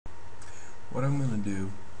What I'm going to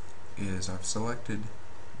do is I've selected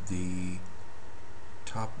the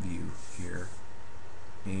top view here,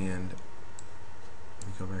 and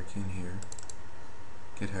we go back in here,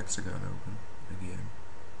 get Hexagon open again.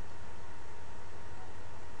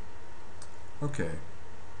 Okay,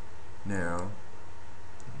 now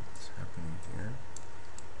what's happening here?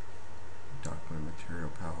 Document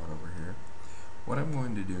material palette over here. What I'm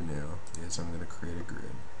going to do now is I'm going to create a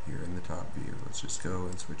grid here in the top view. Let's just go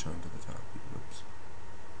and switch on to the top view. Whoops.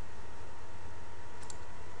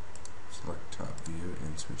 Select top view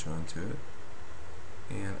and switch on to it.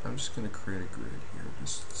 And I'm just going to create a grid here,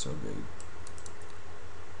 just so big.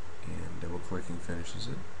 And double clicking finishes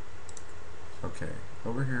it. Okay,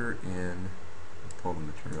 over here in, pull the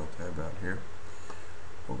material tab out here.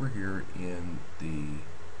 Over here in the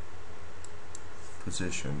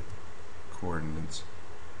position coordinates,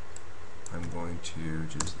 I'm going to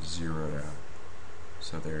just zero it out.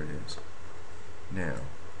 So there it is. Now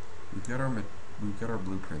we've got our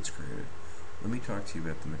blueprints created. Let me talk to you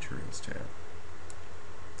about the materials tab.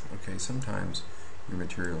 Okay, sometimes your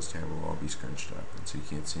materials tab will all be scrunched up, and so you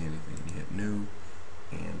can't see anything. You hit new,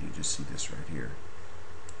 and you just see this right here.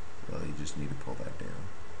 Well, you just need to pull that down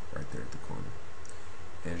right there at the corner.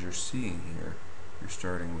 As you're seeing here, you're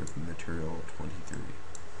starting with material 23,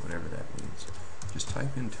 whatever that means. Just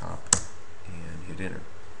type in top and hit enter,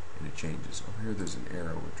 and it changes. Over here there's an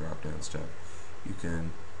arrow with drop down stuff. You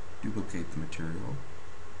can duplicate the material,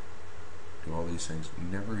 do all these things.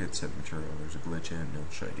 Never hit set material. There's a glitch in it and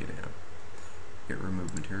it'll shut you down. Hit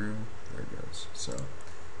remove material, there it goes. So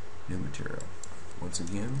new material. Once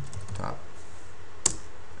again, top.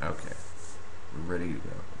 Okay, we're ready to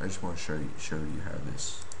go. I just want to show you how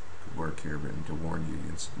this could work here, but to warn you,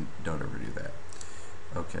 don't ever do that.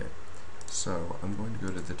 Okay, so I'm going to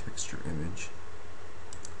go to the texture image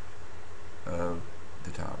of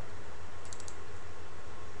the top.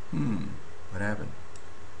 What happened?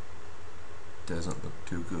 Doesn't look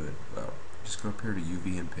too good. Well, just go up here to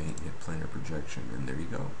UV and paint and hit planar projection, and there you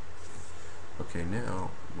go. Okay,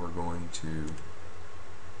 now we're going to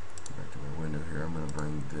go back to my window here. I'm going to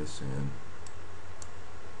bring this in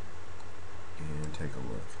and take a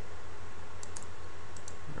look.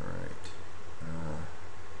 Alright.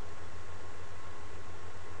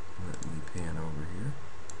 Let me pan over here.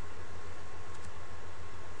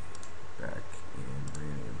 Back and bring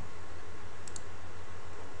it in.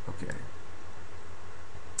 Okay.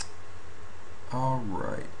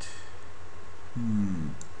 Alright.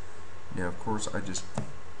 Now, of course,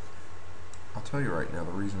 I'll tell you right now,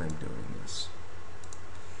 the reason I'm doing this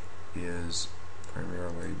is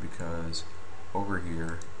primarily because over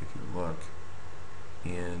here, if you look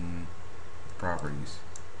in the properties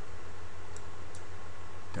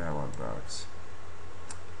dialog box,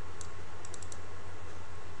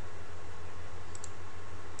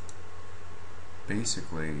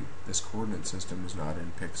 basically this coordinate system is not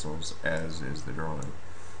in pixels as is the drawing,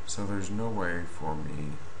 so there's no way for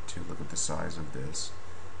me to look at the size of this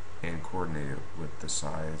and coordinate it with the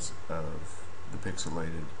size of the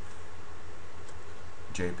pixelated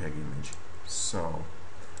JPEG image. So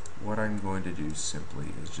what I'm going to do simply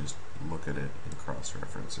is just look at it and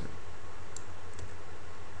cross-reference it.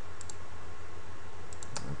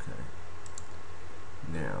 Okay.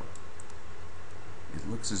 Now, it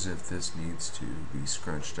looks as if this needs to be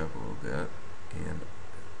scrunched up a little bit, and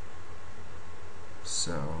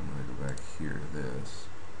so I'm going to go back here to this.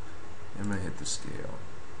 I'm going to hit the scale.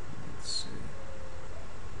 Let's see.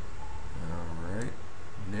 Alright,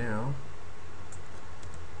 now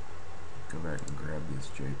go back and grab this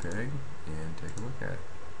JPEG and take a look at it.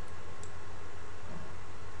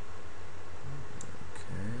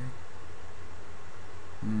 Okay.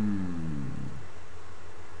 Maybe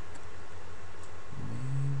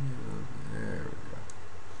a little bit. There we go.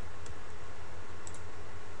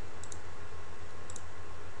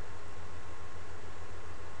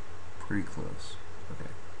 Pretty close.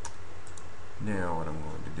 Okay. Now what I'm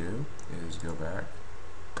going to do is go back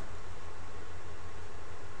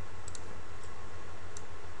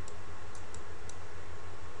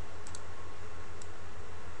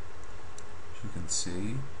as you can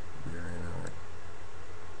see, we're in our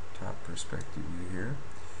top perspective view here.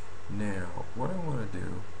 Now what I want to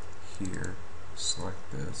do here,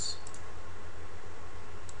 select this,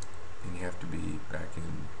 and you have to be back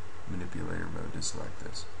in manipulator mode to select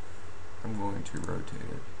this. I'm going to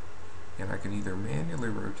rotate it, and I can either manually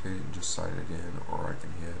rotate it and just sight it in, or I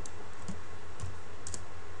can hit,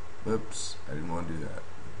 whoops, I didn't want to do that,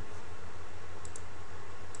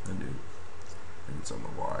 undo, and it's on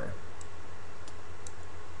the Y.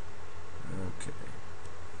 Okay.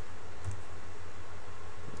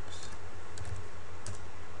 Oops.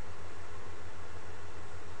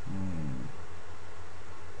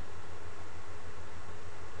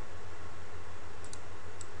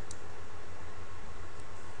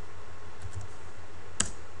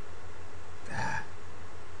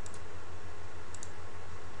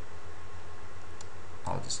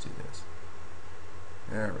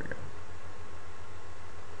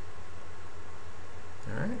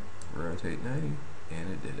 rotate 90,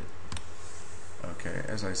 and it did it. Okay,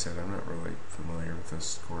 as I said, I'm not really familiar with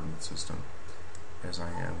this coordinate system, as I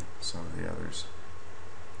am some of the others.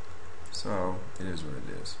 So, it is what it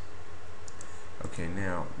is. Okay,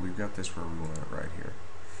 now, we've got this where we want it right here.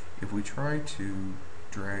 If we try to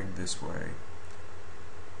drag this way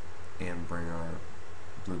and bring our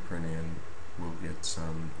blueprint in, we'll get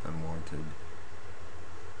some unwanted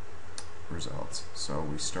results. So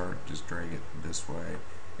we start, just drag it this way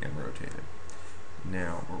and rotate it.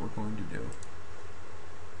 Now, what we're going to do,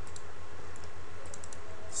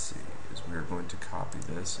 let's see, is we're going to copy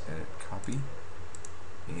this, edit, copy,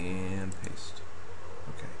 and paste.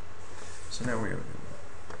 Okay, so now we have it.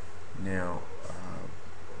 Now,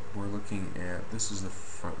 we're looking at, this is the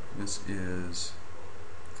front, this is,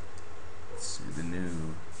 let's see, the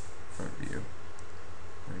new front view.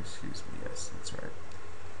 Excuse me, yes, that's right.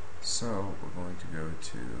 So, we're going to go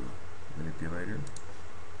to manipulator,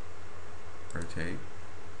 rotate,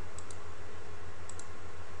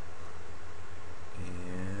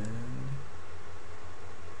 and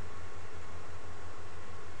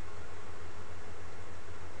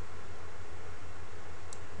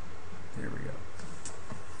there we go.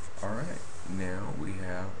 Alright, now we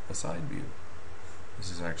have a side view.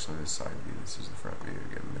 This is actually the side view, this is the front view,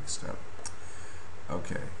 getting mixed up.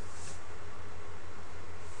 Okay.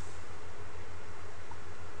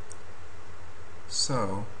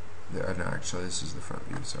 So, no, actually this is the front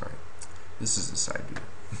view, sorry. This is the side view.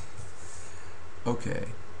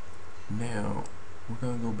 Okay, now we're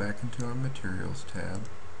going to go back into our materials tab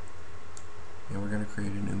and we're going to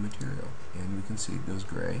create a new material. And we can see it goes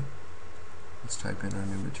gray. Let's type in our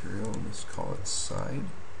new material and let's call it side.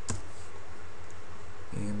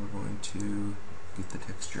 And we're going to get the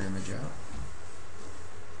texture image out.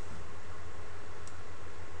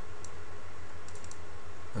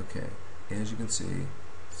 Okay, as you can see,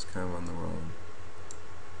 it's kind of on the wrong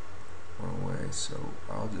way, so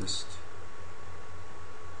I'll just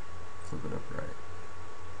flip it up right.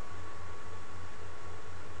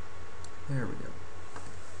 There we go.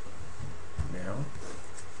 Now,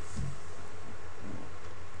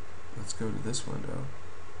 let's go to this window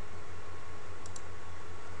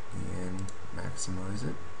and maximize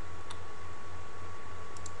it,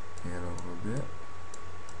 pan a little bit.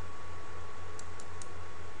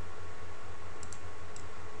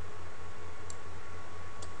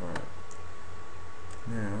 Alright,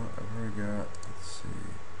 now I've already got, let's see,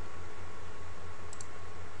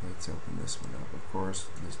 let's open this one up. Of course,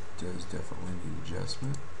 this does definitely need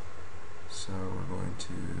adjustment, so we're going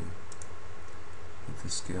to hit the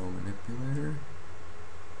scale manipulator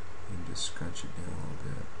and just scrunch it down a little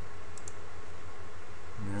bit.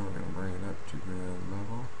 Now we're going to bring it up to ground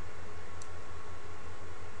level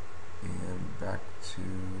and back to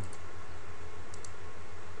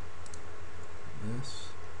this.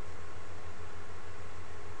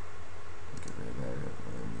 Get rid of that, I don't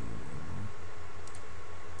really need it anymore.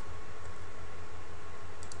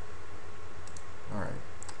 Alright,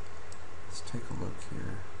 let's take a look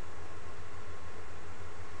here.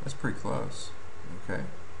 That's pretty close. Okay.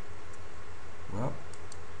 Well,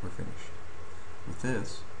 we're finished with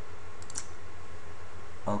this.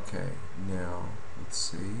 Okay, now let's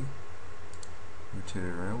see. Rotate it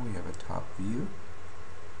around. We have a top view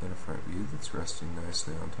and a front view that's resting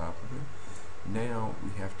nicely on top of it. Now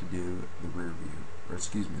we have to do the rear view, or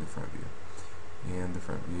excuse me, the front view. And the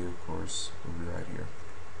front view, of course, will be right here.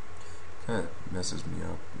 Kind of messes me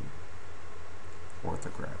up.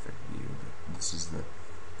 Orthographic view. But this is the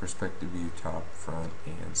perspective view, top, front,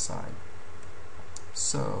 and side.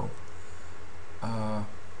 So, let's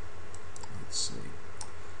see.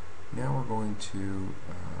 Now we're going to,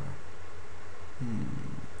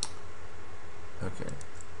 okay.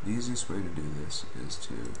 The easiest way to do this is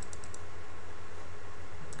to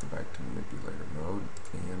go back to manipulator mode,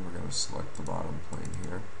 and we're going to select the bottom plane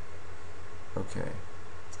here. Okay.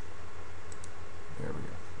 There we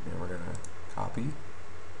go. Now we're going to copy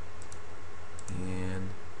and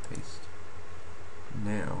paste.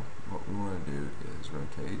 Now, what we want to do is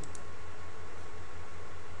rotate,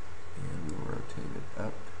 and we'll rotate it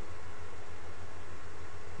up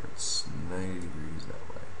where it's 90 degrees that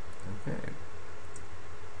way. Okay.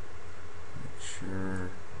 Make sure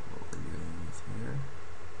what we're dealing with here.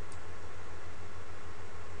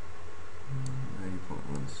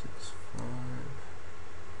 90.165.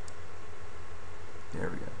 There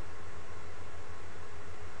we go.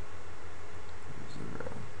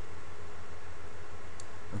 0.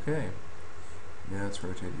 Okay. Now it's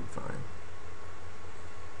rotated fine.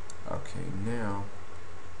 Okay, now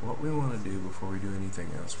what we want to do before we do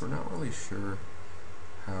anything else, we're not really sure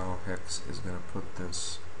how Hex is going to put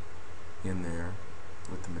this in there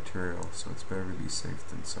with the material, so it's better to be safe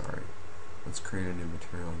than sorry. Let's create a new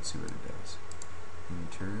material and see what it does. New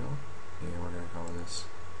material, and we're going to call this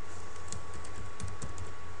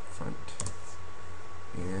front,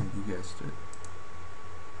 and you guessed it,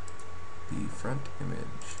 the front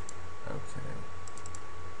image. Okay.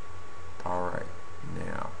 Alright,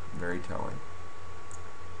 now, very telling.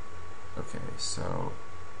 Okay, so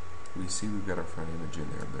we see we've got our front image in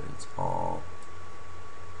there, but it's all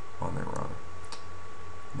on there wrong.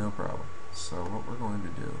 No problem. So what we're going to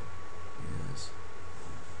do is,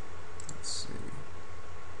 let's see,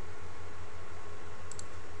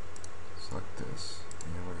 select this,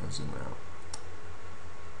 and we're going to zoom out.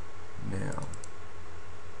 Now,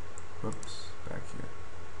 whoops, back here.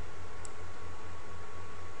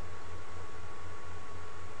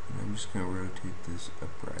 And I'm just going to rotate this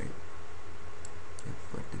upright.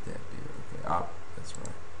 What did that do? Okay, up, that's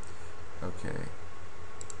right. Okay.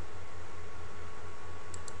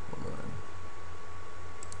 Hold on.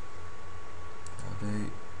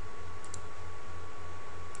 Validate.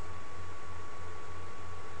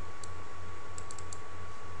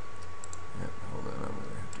 Yep, hold on, I'm going to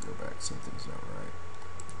have to go back. Something's not right.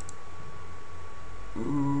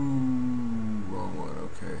 Ooh, wrong one.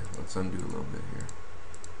 Okay, let's undo a little bit here.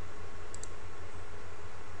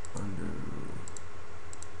 Undo.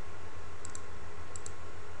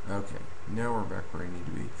 Okay, now we're back where I need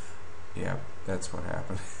to be. Yeah, that's what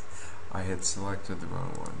happened. I had selected the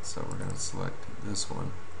wrong one, so we're going to select this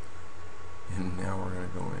one, and now we're going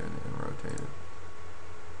to go in and rotate it.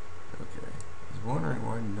 Okay, I was wondering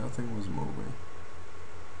why nothing was moving.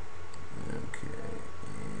 Okay,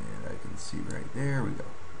 and I can see right there we go.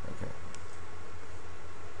 Okay,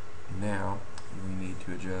 now we need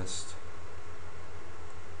to adjust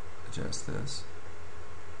this.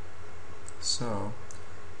 So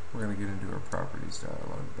we're going to get into our properties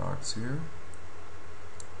dialog box here,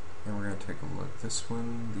 and we're going to take a look. This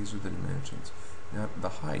one, these are the dimensions. Now the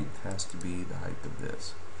height has to be the height of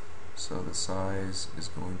this, so the size is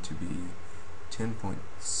going to be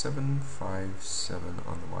 10.757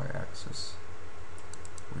 on the y-axis,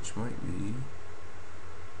 which might be,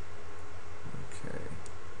 okay,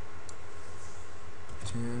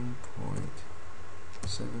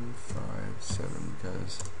 10.757,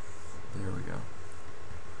 because there we go.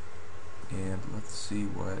 And let's see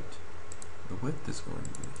what the width is going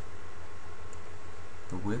to be.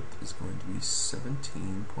 The width is going to be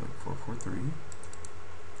 17.443.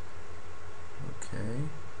 Okay.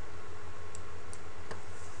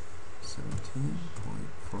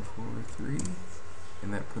 17.443.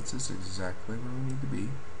 And that puts us exactly where we need to be.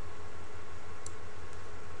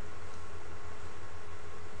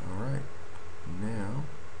 Alright. Now,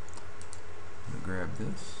 I'm going to grab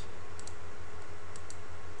this.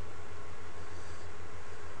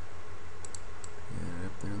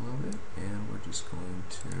 There a little bit, and we're just going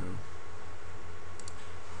to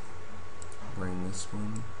bring this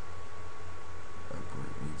one up where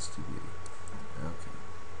it needs to be. Okay.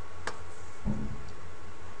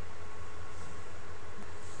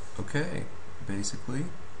 Okay, basically,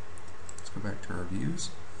 let's go back to our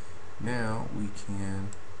views. Now we can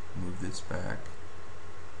move this back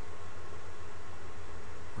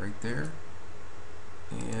right there,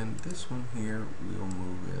 and this one here, we'll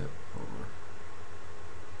move it over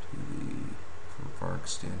for our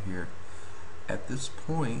extent here. At this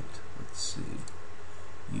point, let's see,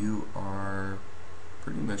 you are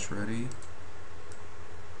pretty much ready.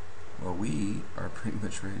 Well, we are pretty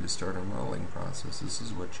much ready to start our modeling process. This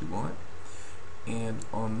is what you want. And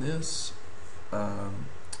on this,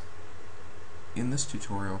 in this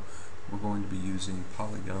tutorial, we're going to be using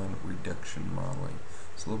polygon reduction modeling.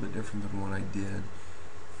 It's a little bit different than what I did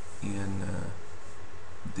in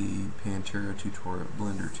the Pantera tutorial,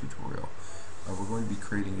 Blender tutorial. We're going to be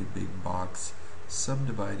creating a big box,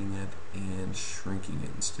 subdividing it, and shrinking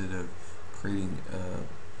it instead of creating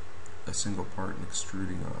a single part and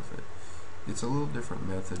extruding off it. It's a little different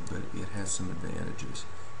method, but it has some advantages,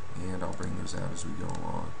 and I'll bring those out as we go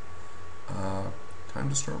along. Time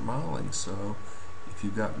to start modeling, so if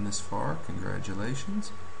you've gotten this far,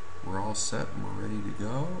 congratulations. We're all set and we're ready to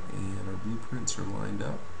go, and our blueprints are lined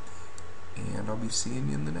up. And I'll be seeing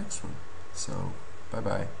you in the next one. So,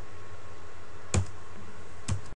 bye-bye.